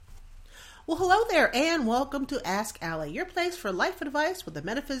Well, hello there, and welcome to Ask Allie, your place for life advice with a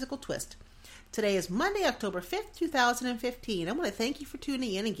metaphysical twist. Today is Monday, October 5th, 2015. I want to thank you for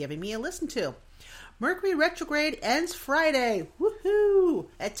tuning in and giving me a listen to. Mercury retrograde ends Friday, woohoo,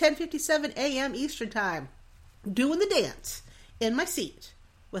 at 10:57 a.m. Eastern Time. Doing the dance in my seat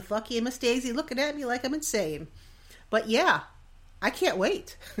with Lucky and Miss Daisy looking at me like I'm insane. But yeah, I can't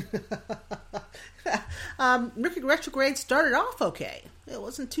wait. Mercury retrograde started off okay. It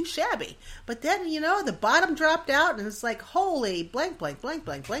wasn't too shabby. But then, the bottom dropped out and it's like, holy blank, blank, blank,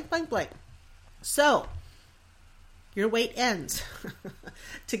 blank, blank, blank, blank. So, your wait ends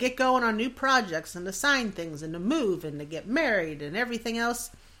to get going on new projects and to sign things and to move and to get married and everything else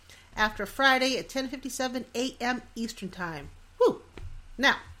after Friday at 10:57 a.m. Eastern Time. Woo!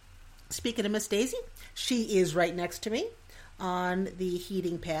 Now, speaking of Miss Daisy, she is right next to me on the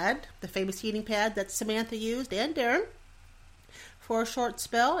heating pad, the famous heating pad that Samantha used and Darren for a short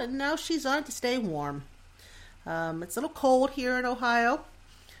spell, and now she's on to stay warm. It's a little cold here in Ohio.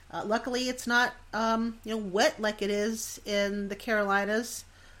 Luckily, it's not wet like it is in the Carolinas.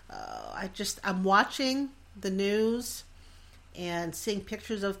 I'm watching the news and seeing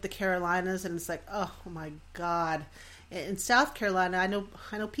pictures of the Carolinas, and it's like, oh my God! In South Carolina,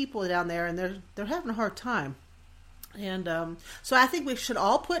 I know people down there, and they're having a hard time. And so I think we should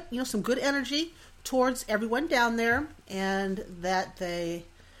all put some good energy towards everyone down there, and that they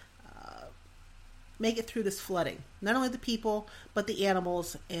make it through this flooding. Not only the people, but the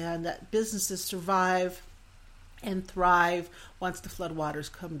animals, and that businesses survive and thrive once the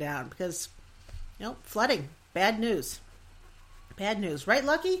floodwaters come down. Because, flooding, bad news. Bad news. Right,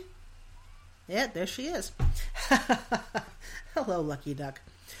 Lucky? Yeah, there she is. Hello, Lucky Duck.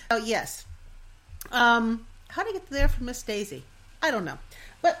 Oh, yes. How to get there from Miss Daisy? I don't know.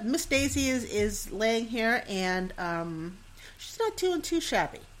 But Miss Daisy is laying here, and she's not doing too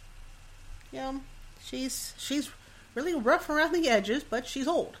shabby. She's really rough around the edges, but she's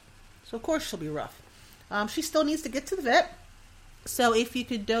old. So of course she'll be rough. She still needs to get to the vet. So if you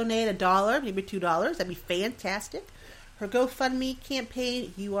could donate $1, maybe $2, that'd be fantastic. Her GoFundMe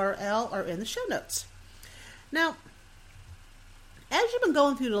campaign URL are in the show notes. Now, as you've been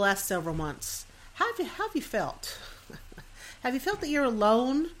going through the last several months, how have you felt? Have you felt that you're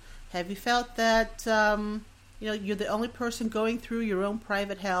alone? Have you felt that you're the only person going through your own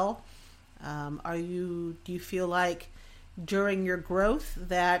private hell? Do you feel like during your growth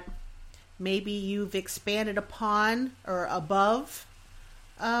that maybe you've expanded upon or above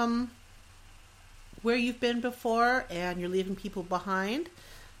where you've been before and you're leaving people behind?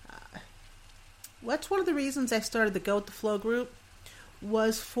 That's one of the reasons I started the Go With The Flow group,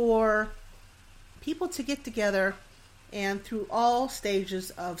 was for people to get together and through all stages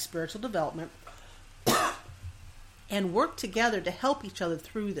of spiritual development and work together to help each other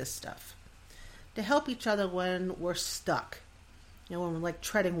through this stuff. To help each other when we're stuck, when we're like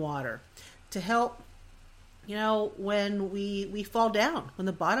treading water. To help, when we fall down, when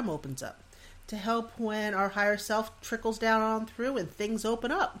the bottom opens up. To help when our higher self trickles down on through and things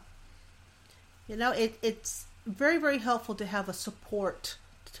open up. It's very, very helpful to have support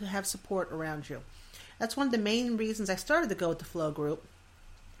around you. That's one of the main reasons I started the Go With The Flow group.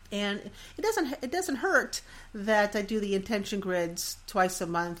 And it doesn't hurt that I do the intention grids twice a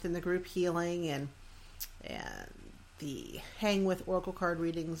month in the group healing and the hang with oracle card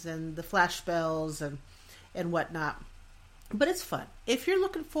readings and the flash spells and whatnot. But it's fun. If you're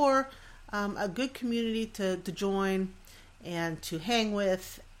looking for a good community to join and to hang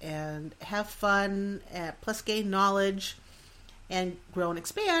with and have fun, plus gain knowledge and grow and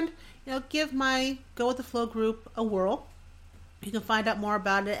expand, give my Go With The Flow group a whirl. You can find out more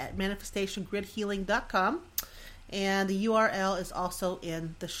about it at manifestationgridhealing.com, and the URL is also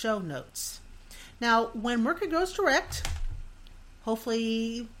in the show notes. Now, when Mercury goes direct,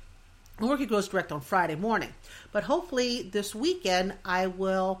 Mercury goes direct on Friday morning, but hopefully this weekend I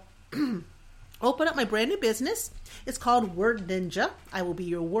will open up my brand new business. It's called Word Ninja. I will be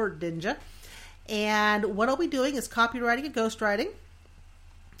your Word Ninja, and what I'll be doing is copywriting and ghostwriting.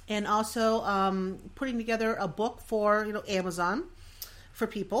 And also putting together a book for Amazon for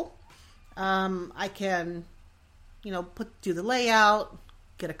people. I can do the layout,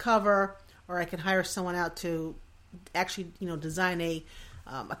 get a cover, or I can hire someone out to actually design a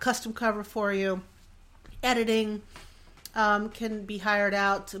custom cover for you. Editing can be hired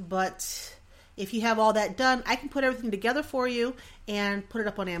out, but if you have all that done, I can put everything together for you and put it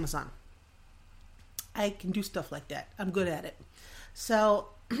up on Amazon. I can do stuff like that. I'm good at it. So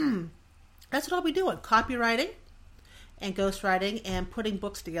that's what I'll be doing, copywriting and ghostwriting and putting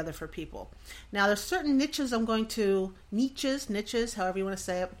books together for people. Now, there's certain niches, however you want to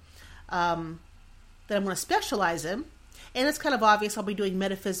say it, that I'm going to specialize in. And it's kind of obvious I'll be doing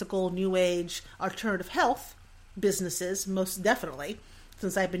metaphysical, new age, alternative health businesses, most definitely,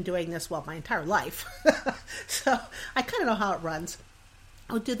 since I've been doing this, my entire life. So I kind of know how it runs.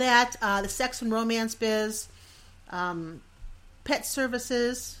 I'll do that, the sex and romance biz, pet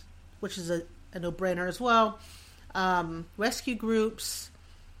services, which is a no-brainer as well, rescue groups,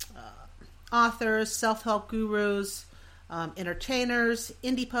 authors, self-help gurus, entertainers, I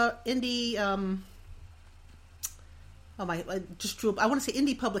want to say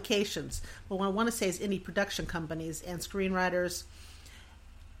indie publications, but what I want to say is indie production companies and screenwriters.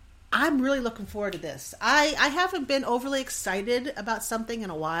 I'm really looking forward to this. I haven't been overly excited about something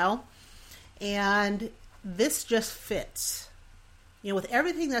in a while, and this just fits. With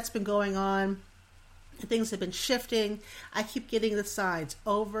everything that's been going on, things have been shifting. I keep getting the signs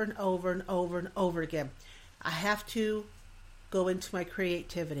over and over and over and over again. I have to go into my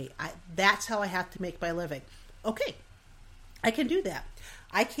creativity. That's how I have to make my living. Okay. I can do that.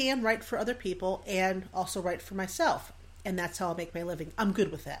 I can write for other people and also write for myself. And that's how I'll make my living. I'm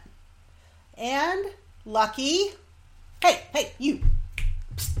good with that. And Lucky. Hey, you.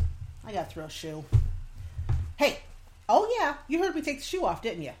 Psst. I gotta throw a shoe. Hey. Oh yeah, you heard me take the shoe off,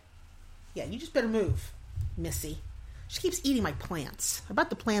 didn't you? Yeah, you just better move, Missy. She keeps eating my plants. I brought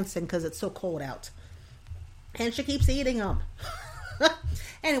the plants in because it's so cold out. And she keeps eating them.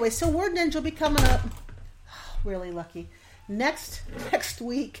 Anyway, so Word Ninja will be coming up. Really Lucky. Next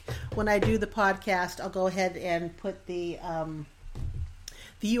week, when I do the podcast, I'll go ahead and put the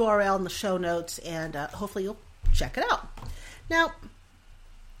URL in the show notes, and hopefully you'll check it out. Now,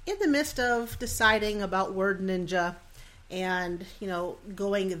 in the midst of deciding about Word Ninja and,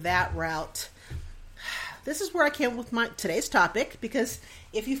 going that route, this is where I came with today's topic, because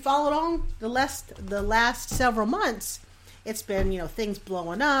if you followed on the last several months, it's been, things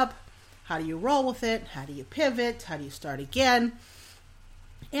blowing up. How do you roll with it? How do you pivot? How do you start again?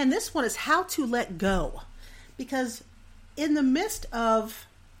 And this one is how to let go. Because in the midst of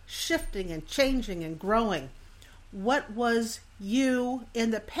shifting and changing and growing, what was you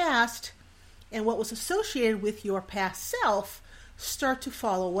in the past and what was associated with your past self start to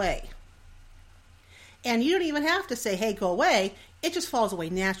fall away. And you don't even have to say, hey, go away. It just falls away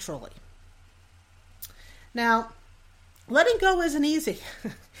naturally. Now, letting go isn't easy.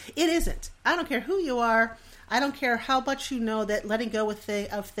 It isn't. I don't care who you are. I don't care how much you know that letting go of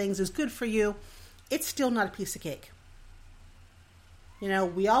things is good for you. It's still not a piece of cake.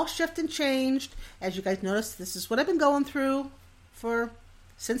 We all shift and changed. As you guys notice, this is what I've been going through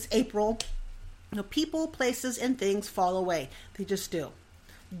since April. People, places, and things fall away. They just do.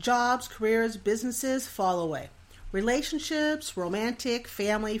 Jobs, careers, businesses fall away. Relationships, romantic,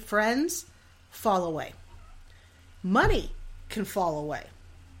 family, friends fall away. Money can fall away.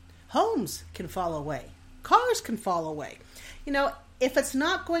 Homes can fall away. Cars can fall away. If it's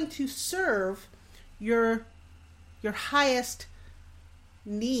not going to serve your highest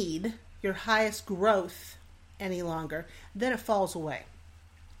need, your highest growth any longer, then it falls away.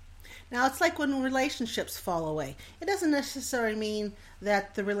 Now, it's like when relationships fall away. It doesn't necessarily mean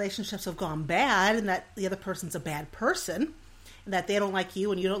that the relationships have gone bad and that the other person's a bad person and that they don't like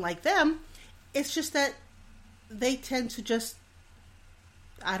you and you don't like them. It's just that they tend to just,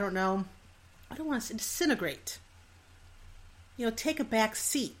 I don't want to say disintegrate. Take a back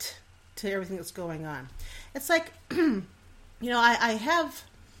seat to everything that's going on. It's like, I have,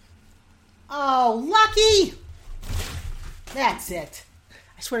 oh, Lucky! That's it.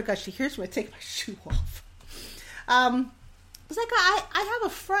 I swear to God, she hears me when I take my shoe off. It's like I have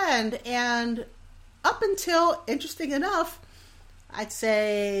a friend, and up until, interesting enough, I'd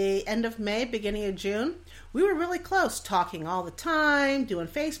say end of May, beginning of June, we were really close, talking all the time, doing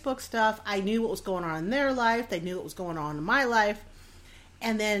Facebook stuff. I knew what was going on in their life. They knew what was going on in my life.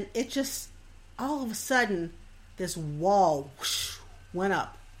 And then it just, all of a sudden, this wall whoosh, went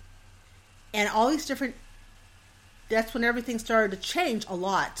up. And all these different, that's when everything started to change a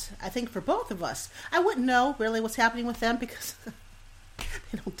lot, I think, for both of us. I wouldn't know really what's happening with them because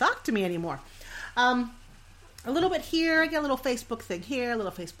they don't talk to me anymore. A little bit here, I get a little Facebook thing here, a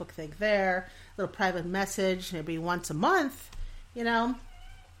little Facebook thing there, a little private message, maybe once a month,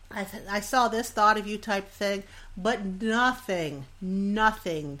 I saw this, thought of you type thing, but nothing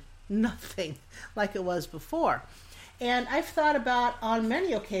like it was before. And I've thought about, on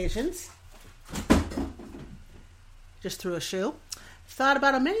many occasions, just threw a shoe, thought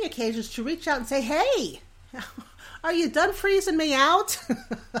about on many occasions to reach out and say, hey, are you done freezing me out?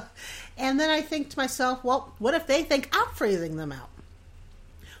 And then I think to myself, well, what if they think I'm freezing them out?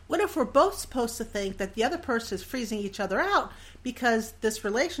 What if we're both supposed to think that the other person is freezing each other out because this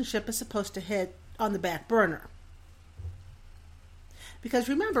relationship is supposed to hit on the back burner? Because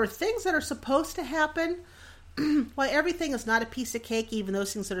remember, things that are supposed to happen, while everything is not a piece of cake, even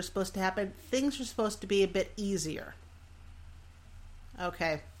those things that are supposed to happen, things are supposed to be a bit easier.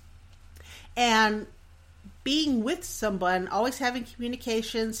 Okay. And being with someone, always having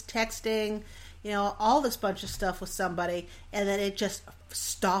communications, texting, all this bunch of stuff with somebody, and then it just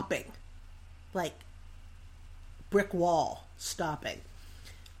stopping. Like brick wall stopping.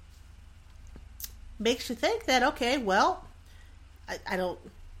 Makes you think that, okay, well, I don't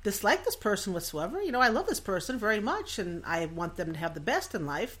dislike this person whatsoever. I love this person very much, and I want them to have the best in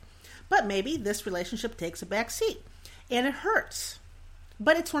life. But maybe this relationship takes a back seat, and it hurts.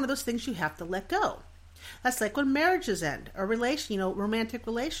 But it's one of those things you have to let go. That's like when marriages end, or romantic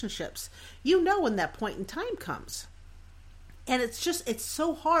relationships. When that point in time comes. And it's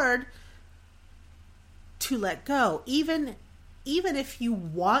so hard to let go, even if you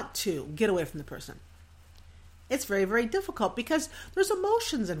want to get away from the person. It's very, very difficult because there's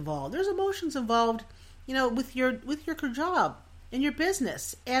emotions involved. There's emotions involved, with your job, in your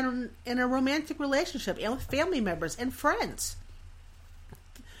business, and in a romantic relationship, and with family members and friends.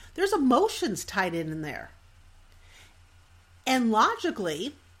 There's emotions tied in there. And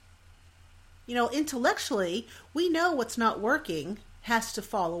logically, intellectually, we know what's not working has to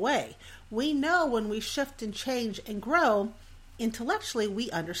fall away. We know when we shift and change and grow, intellectually, we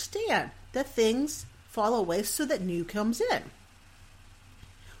understand that things fall away so that new comes in.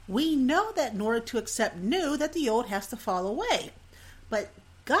 We know that in order to accept new, that the old has to fall away. But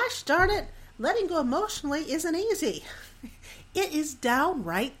gosh darn it, letting go emotionally isn't easy. It is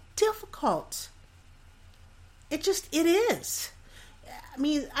downright difficult. It is.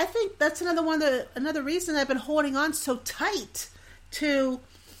 I think that's another reason I've been holding on so tight to,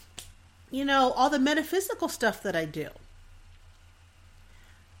 all the metaphysical stuff that I do.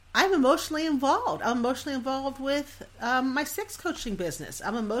 I'm emotionally involved. I'm emotionally involved with my sex coaching business.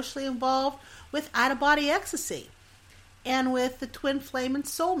 I'm emotionally involved with out-of-body ecstasy and with the twin flame and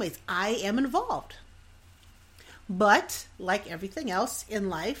soulmates. I am involved. But, like everything else in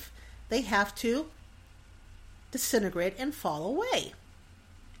life, they have to disintegrate and fall away.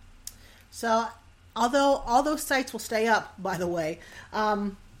 So, although all those sites will stay up, by the way,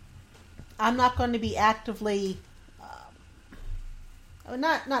 I'm not going to be actively...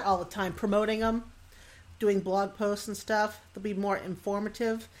 Not all the time promoting them, doing blog posts and stuff. They'll be more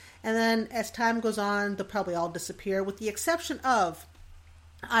informative. And then as time goes on, they'll probably all disappear with the exception of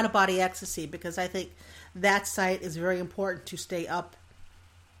Out-of-Body Ecstasy, because I think that site is very important to stay up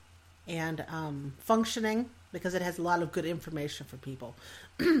and functioning, because it has a lot of good information for people.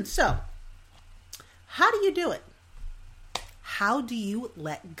 So, how do you do it? How do you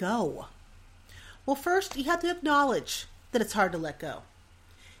let go? Well, first, you have to acknowledge that it's hard to let go.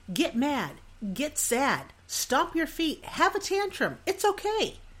 Get mad. Get sad. Stomp your feet. Have a tantrum. It's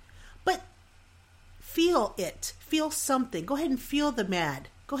okay. But feel it. Feel something. Go ahead and feel the mad.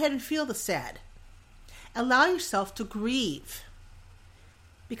 Go ahead and feel the sad. Allow yourself to grieve.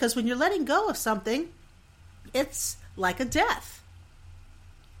 Because when you're letting go of something, it's like a death.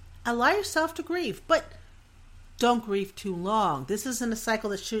 Allow yourself to grieve. But don't grieve too long. This isn't a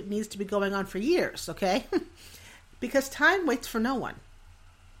cycle that needs to be going on for years, okay? Because time waits for no one.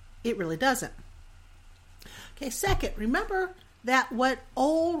 It really doesn't. Okay, second, remember that when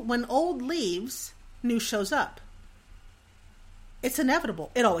old leaves, new shows up. It's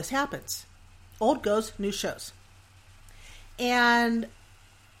inevitable. It always happens. Old goes, new shows. And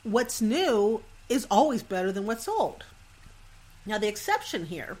what's new is always better than what's old. Now, the exception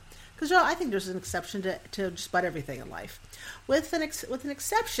here, because I think there's an exception to just about everything in life. With an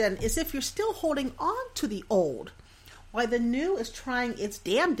exception is if you're still holding on to the old, while the new is trying its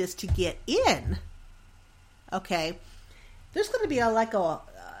damnedest to get in, okay, there's going to be a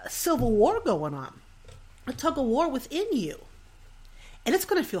civil war going on, a tug of war within you, and it's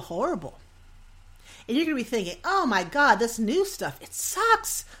going to feel horrible. And you're going to be thinking, oh my God, this new stuff, it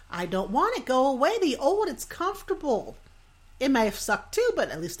sucks. I don't want it. Go away. The old, it's comfortable. It may have sucked too, but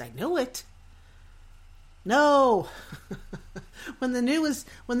at least I knew it. No. When the new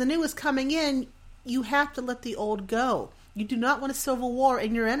is coming in, you have to let the old go. You do not want a civil war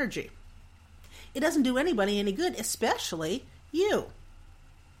in your energy. It doesn't do anybody any good, especially you.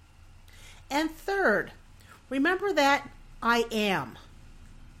 And third, remember that I am.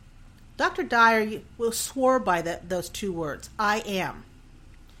 Dr. Dyer will swore by those two words. I am.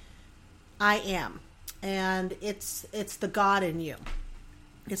 I am. And it's the God in you.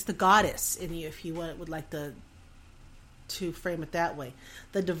 It's the goddess in you, if you would like to to frame it that way.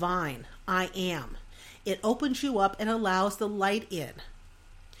 The divine, I am. It opens you up and allows the light in.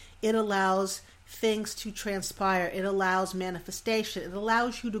 It allows things to transpire. It allows manifestation. It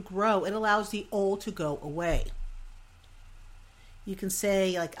allows you to grow. It allows the old to go away. You can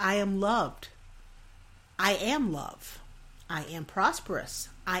say, like, I am loved. I am love. I am prosperous.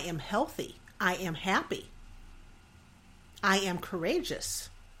 I am healthy. I am happy. I am courageous.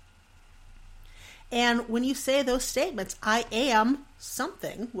 And when you say those statements, I am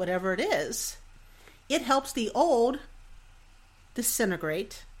something, whatever it is, it helps the old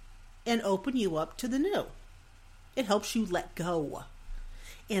disintegrate and open you up to the new. It helps you let go.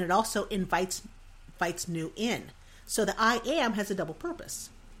 And it also invites new in. So the I am has a double purpose.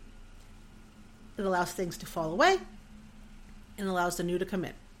 It allows things to fall away and allows the new to come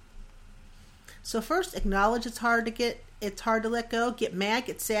in. So first, acknowledge it's hard to let go, get mad,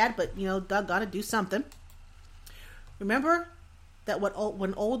 get sad, but gotta do something. Remember that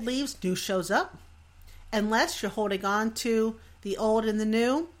when old leaves, new shows up. Unless you're holding on to the old and the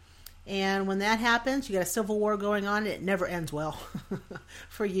new, and when that happens, you got a civil war going on, and it never ends well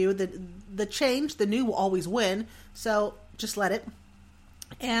for you. The change, the new will always win, so just let it.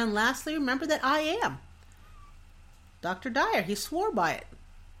 And lastly, remember that I am. Dr. Dyer, he swore by it.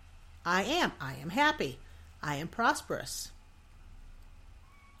 I am happy. I am prosperous.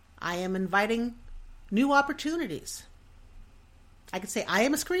 I am inviting new opportunities. I could say I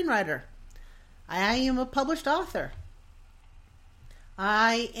am a screenwriter. I am a published author.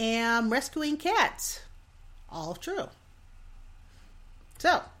 I am rescuing cats. All true.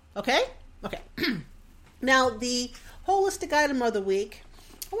 So, okay? Okay. Now, the holistic item of the week,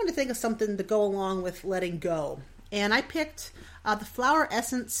 I want to think of something to go along with letting go. And I picked the Flower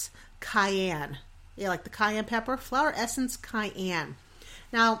Essence Cayenne. Yeah, like the cayenne pepper. Flower Essence Cayenne.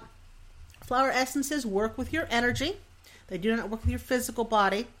 Now, flower essences work with your energy. They do not work with your physical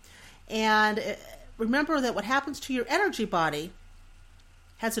body. And remember that what happens to your energy body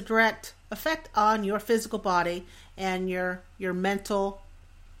has a direct effect on your physical body and your mental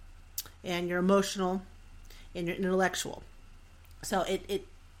and your emotional and your intellectual. So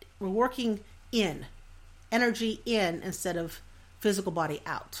we're working in, energy in instead of physical body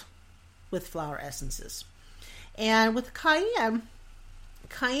out with flower essences. And with cayenne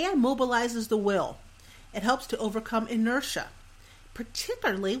mobilizes the will. It helps to overcome inertia,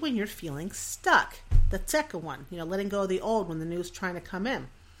 particularly when you're feeling stuck. The second one, letting go of the old when the new is trying to come in.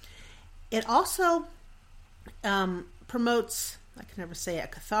 It also promotes, I can never say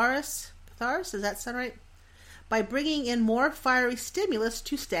it, catharsis. Catharsis, does that sound right? By bringing in more fiery stimulus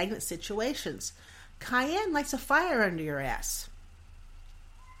to stagnant situations. Cayenne lights a fire under your ass.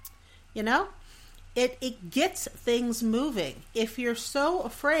 It gets things moving. If you're so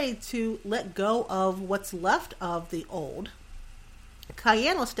afraid to let go of what's left of the old,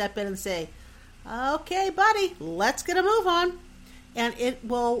 cayenne will step in and say, okay, buddy, let's get a move on. And it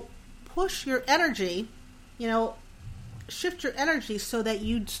will push your energy, shift your energy so that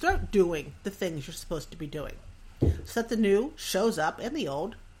you start doing the things you're supposed to be doing. So that the new shows up and the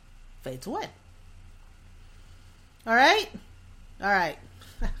old fades away. All right? All right.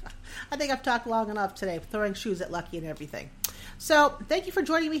 I think I've talked long enough today, throwing shoes at Lucky and everything. So, thank you for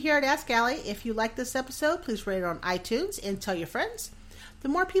joining me here at Ask Allie. If you like this episode, please rate it on iTunes and tell your friends. The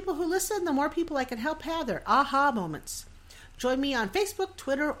more people who listen, the more people I can help have their aha moments. Join me on Facebook,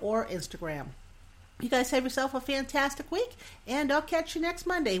 Twitter, or Instagram. You guys have yourself a fantastic week, and I'll catch you next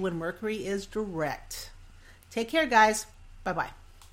Monday when Mercury is direct. Take care, guys. Bye-bye.